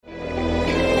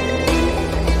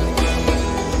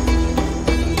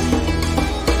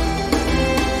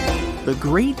The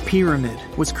Great Pyramid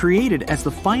was created as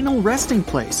the final resting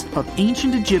place of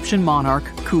ancient Egyptian monarch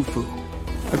Khufu.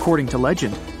 According to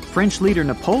legend, French leader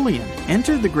Napoleon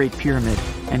entered the Great Pyramid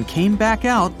and came back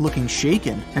out looking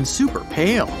shaken and super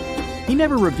pale. He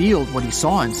never revealed what he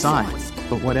saw inside,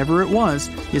 but whatever it was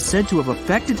is said to have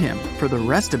affected him for the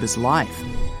rest of his life.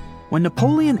 When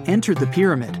Napoleon entered the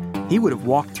pyramid, he would have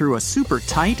walked through a super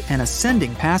tight and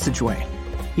ascending passageway.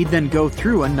 He'd then go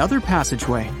through another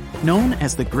passageway, known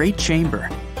as the Great Chamber.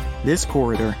 This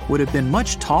corridor would have been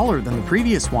much taller than the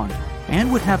previous one,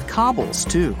 and would have cobbles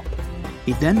too.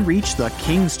 He then reached the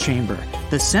King's Chamber,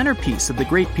 the centerpiece of the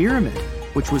Great Pyramid,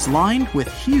 which was lined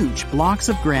with huge blocks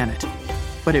of granite.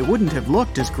 But it wouldn't have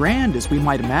looked as grand as we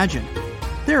might imagine.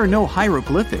 There are no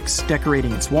hieroglyphics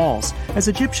decorating its walls, as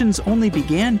Egyptians only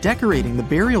began decorating the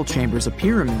burial chambers of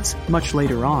pyramids much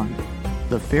later on.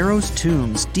 The pharaoh's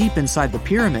tombs deep inside the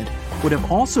pyramid would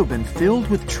have also been filled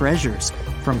with treasures,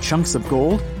 from chunks of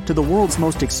gold to the world's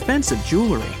most expensive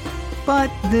jewelry.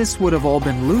 But this would have all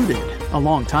been looted a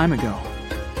long time ago.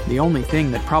 The only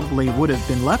thing that probably would have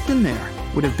been left in there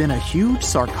would have been a huge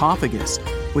sarcophagus,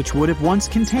 which would have once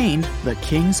contained the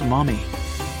king's mummy.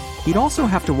 He'd also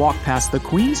have to walk past the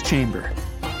Queen's Chamber.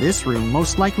 This room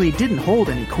most likely didn't hold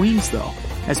any queens though,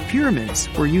 as pyramids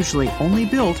were usually only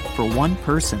built for one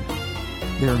person.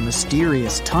 There are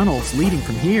mysterious tunnels leading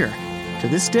from here. To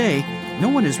this day, no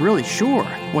one is really sure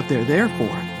what they're there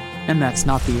for. And that's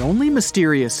not the only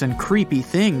mysterious and creepy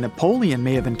thing Napoleon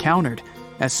may have encountered,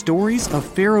 as stories of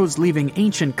pharaohs leaving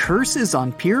ancient curses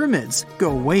on pyramids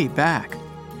go way back.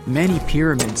 Many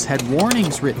pyramids had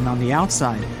warnings written on the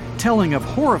outside, telling of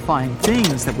horrifying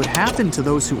things that would happen to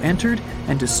those who entered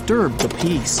and disturbed the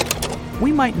peace.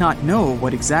 We might not know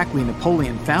what exactly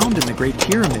Napoleon found in the Great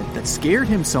Pyramid that scared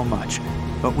him so much,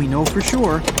 but we know for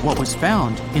sure what was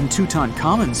found in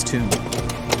Tutankhamun's tomb.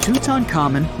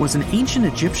 Tutankhamun was an ancient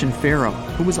Egyptian pharaoh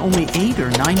who was only 8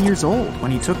 or 9 years old when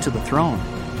he took to the throne.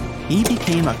 He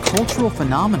became a cultural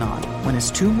phenomenon when his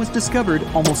tomb was discovered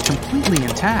almost completely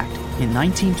intact in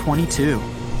 1922.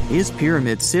 His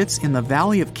pyramid sits in the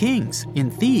Valley of Kings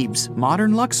in Thebes,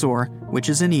 modern Luxor, which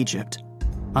is in Egypt.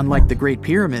 Unlike the Great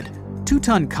Pyramid,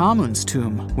 Tutankhamun's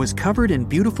tomb was covered in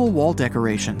beautiful wall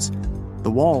decorations. The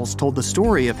walls told the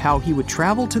story of how he would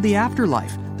travel to the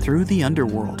afterlife through the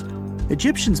underworld.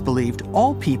 Egyptians believed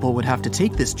all people would have to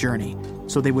take this journey,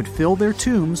 so they would fill their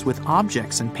tombs with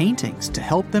objects and paintings to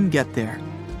help them get there.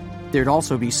 There'd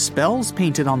also be spells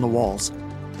painted on the walls.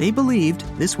 They believed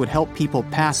this would help people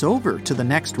pass over to the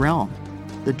next realm.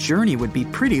 The journey would be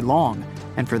pretty long,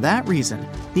 and for that reason,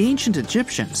 the ancient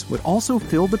Egyptians would also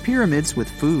fill the pyramids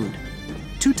with food.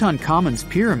 Tutankhamun's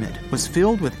pyramid was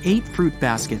filled with 8 fruit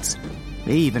baskets.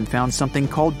 They even found something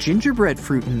called gingerbread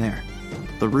fruit in there.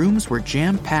 The rooms were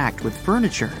jam-packed with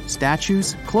furniture,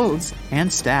 statues, clothes,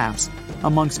 and staffs,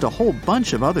 amongst a whole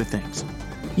bunch of other things.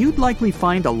 You'd likely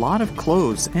find a lot of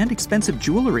clothes and expensive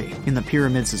jewelry in the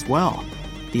pyramids as well.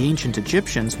 The ancient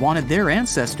Egyptians wanted their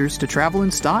ancestors to travel in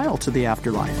style to the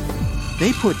afterlife.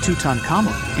 They put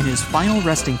Tutankhamun in his final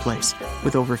resting place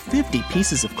with over 50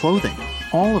 pieces of clothing,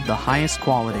 all of the highest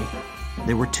quality.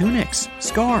 There were tunics,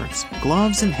 scarves,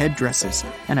 gloves, and headdresses,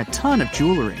 and a ton of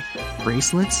jewelry.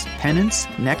 Bracelets, pendants,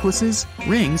 necklaces,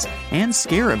 rings, and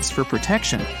scarabs for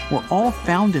protection were all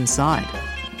found inside.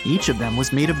 Each of them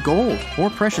was made of gold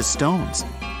or precious stones.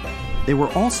 There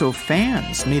were also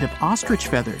fans made of ostrich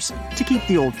feathers to keep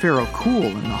the old pharaoh cool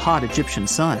in the hot Egyptian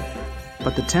sun.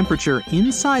 But the temperature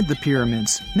inside the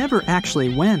pyramids never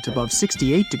actually went above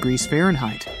 68 degrees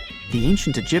Fahrenheit. The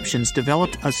ancient Egyptians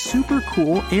developed a super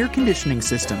cool air conditioning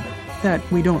system that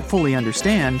we don't fully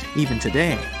understand even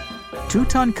today.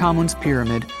 Tutankhamun's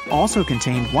pyramid also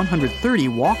contained 130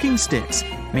 walking sticks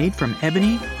made from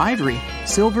ebony, ivory,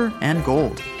 silver, and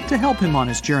gold to help him on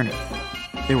his journey.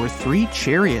 There were 3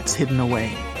 chariots hidden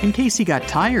away in case he got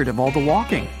tired of all the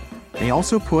walking. They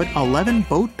also put 11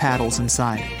 boat paddles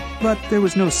inside, but there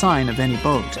was no sign of any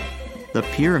boat. The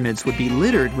pyramids would be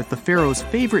littered with the pharaoh's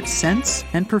favorite scents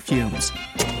and perfumes.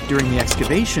 During the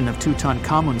excavation of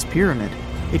Tutankhamun's pyramid,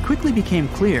 it quickly became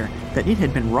clear that it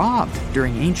had been robbed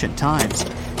during ancient times.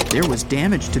 There was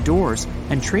damage to doors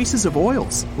and traces of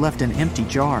oils left in empty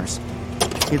jars.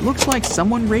 It looks like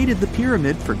someone raided the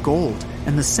pyramid for gold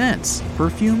and the scents,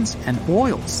 perfumes, and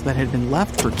oils that had been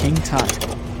left for King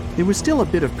Tut. There was still a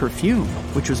bit of perfume,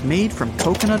 which was made from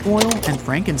coconut oil and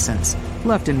frankincense,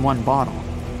 left in one bottle.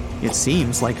 It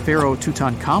seems like Pharaoh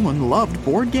Tutankhamun loved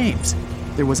board games.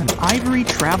 There was an ivory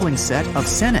traveling set of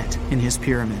senet in his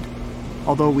pyramid.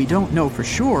 Although we don't know for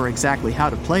sure exactly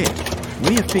how to play it,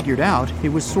 we have figured out it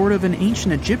was sort of an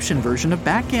ancient Egyptian version of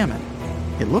backgammon.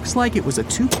 It looks like it was a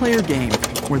 2-player game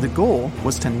where the goal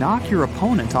was to knock your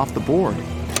opponent off the board.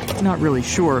 Not really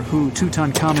sure who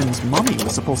Tutankhamun's mummy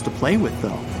was supposed to play with,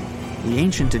 though. The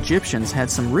ancient Egyptians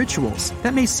had some rituals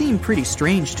that may seem pretty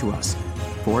strange to us.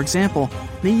 For example,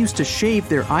 they used to shave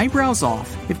their eyebrows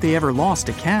off if they ever lost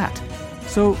a cat.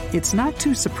 So it's not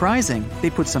too surprising they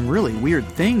put some really weird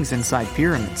things inside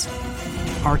pyramids.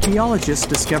 Archaeologists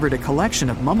discovered a collection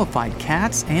of mummified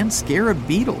cats and scarab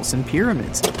beetles in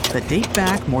pyramids that date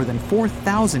back more than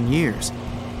 4,000 years.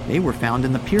 They were found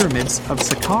in the pyramids of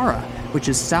Saqqara, which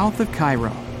is south of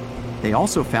Cairo. They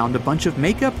also found a bunch of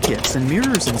makeup kits and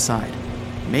mirrors inside.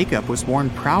 Makeup was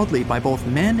worn proudly by both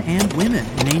men and women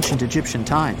in ancient Egyptian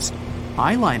times.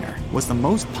 Eyeliner was the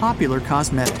most popular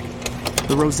cosmetic.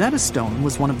 The Rosetta Stone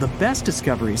was one of the best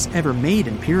discoveries ever made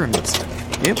in pyramids.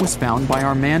 It was found by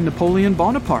our man Napoleon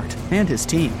Bonaparte and his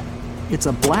team. It's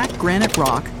a black granite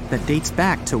rock that dates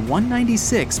back to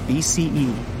 196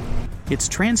 BCE. It's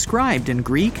transcribed in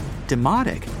Greek,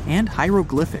 Demotic, and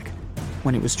hieroglyphic.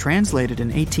 When it was translated in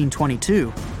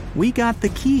 1822, we got the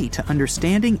key to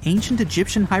understanding ancient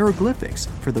Egyptian hieroglyphics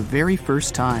for the very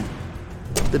first time.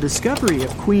 The discovery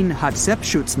of Queen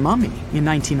Hatshepsut's mummy in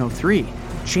 1903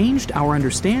 changed our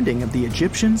understanding of the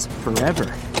Egyptians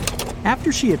forever.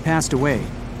 After she had passed away,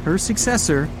 her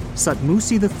successor,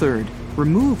 Thutmose III,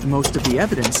 removed most of the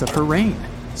evidence of her reign,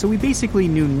 so we basically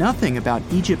knew nothing about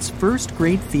Egypt's first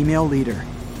great female leader.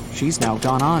 She's now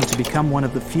gone on to become one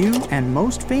of the few and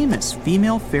most famous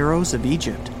female pharaohs of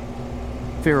Egypt.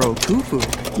 Pharaoh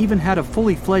Khufu even had a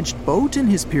fully fledged boat in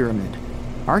his pyramid.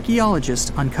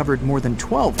 Archaeologists uncovered more than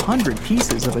 1,200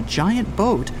 pieces of a giant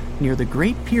boat near the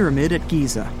Great Pyramid at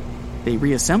Giza. They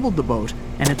reassembled the boat,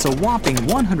 and it's a whopping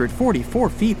 144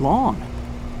 feet long.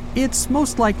 It's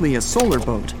most likely a solar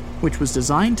boat, which was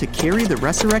designed to carry the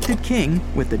resurrected king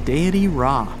with the deity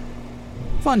Ra.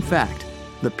 Fun fact,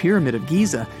 the Pyramid of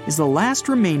Giza is the last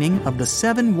remaining of the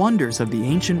 7 wonders of the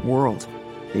ancient world.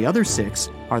 The other 6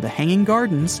 are the Hanging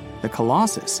Gardens, the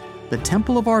Colossus, the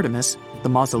Temple of Artemis, the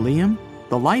Mausoleum,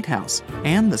 the Lighthouse,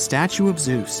 and the Statue of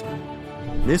Zeus.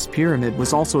 This pyramid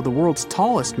was also the world's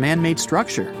tallest man-made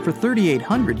structure for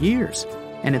 3,800 years,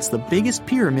 and it's the biggest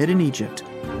pyramid in Egypt.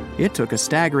 It took a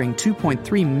staggering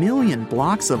 2.3 million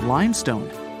blocks of limestone,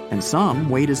 and some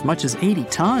weighed as much as 80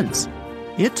 tons.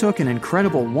 It took an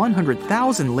incredible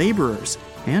 100,000 laborers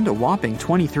and a whopping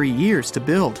 23 years to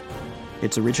build.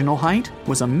 Its original height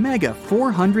was a mega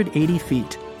 480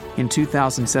 feet. In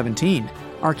 2017,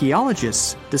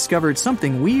 archaeologists discovered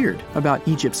something weird about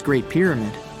Egypt's Great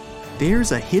Pyramid.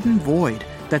 There's a hidden void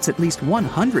that's at least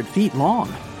 100 feet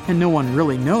long, and no one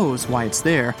really knows why it's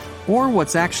there or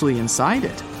what's actually inside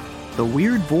it. The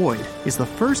weird void is the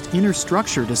first inner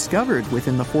structure discovered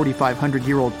within the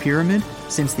 4,500-year-old pyramid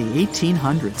since the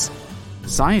 1800s.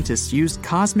 Scientists used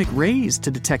cosmic rays to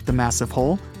detect the massive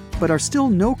hole, but are still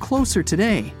no closer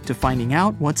today to finding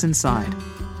out what's inside.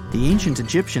 The ancient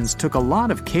Egyptians took a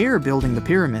lot of care building the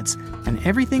pyramids, and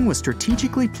everything was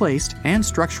strategically placed and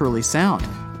structurally sound,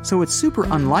 so it's super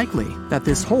unlikely that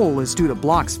this hole is due to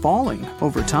blocks falling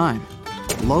over time.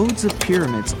 Loads of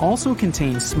pyramids also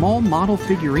contain small model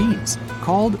figurines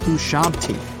called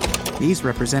ushabti. These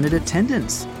represented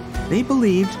attendants. They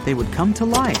believed they would come to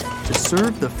life to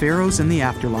serve the pharaohs in the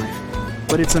afterlife.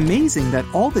 But it's amazing that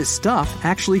all this stuff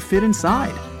actually fit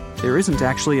inside. There isn't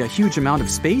actually a huge amount of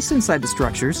space inside the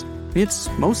structures. It's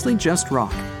mostly just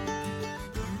rock.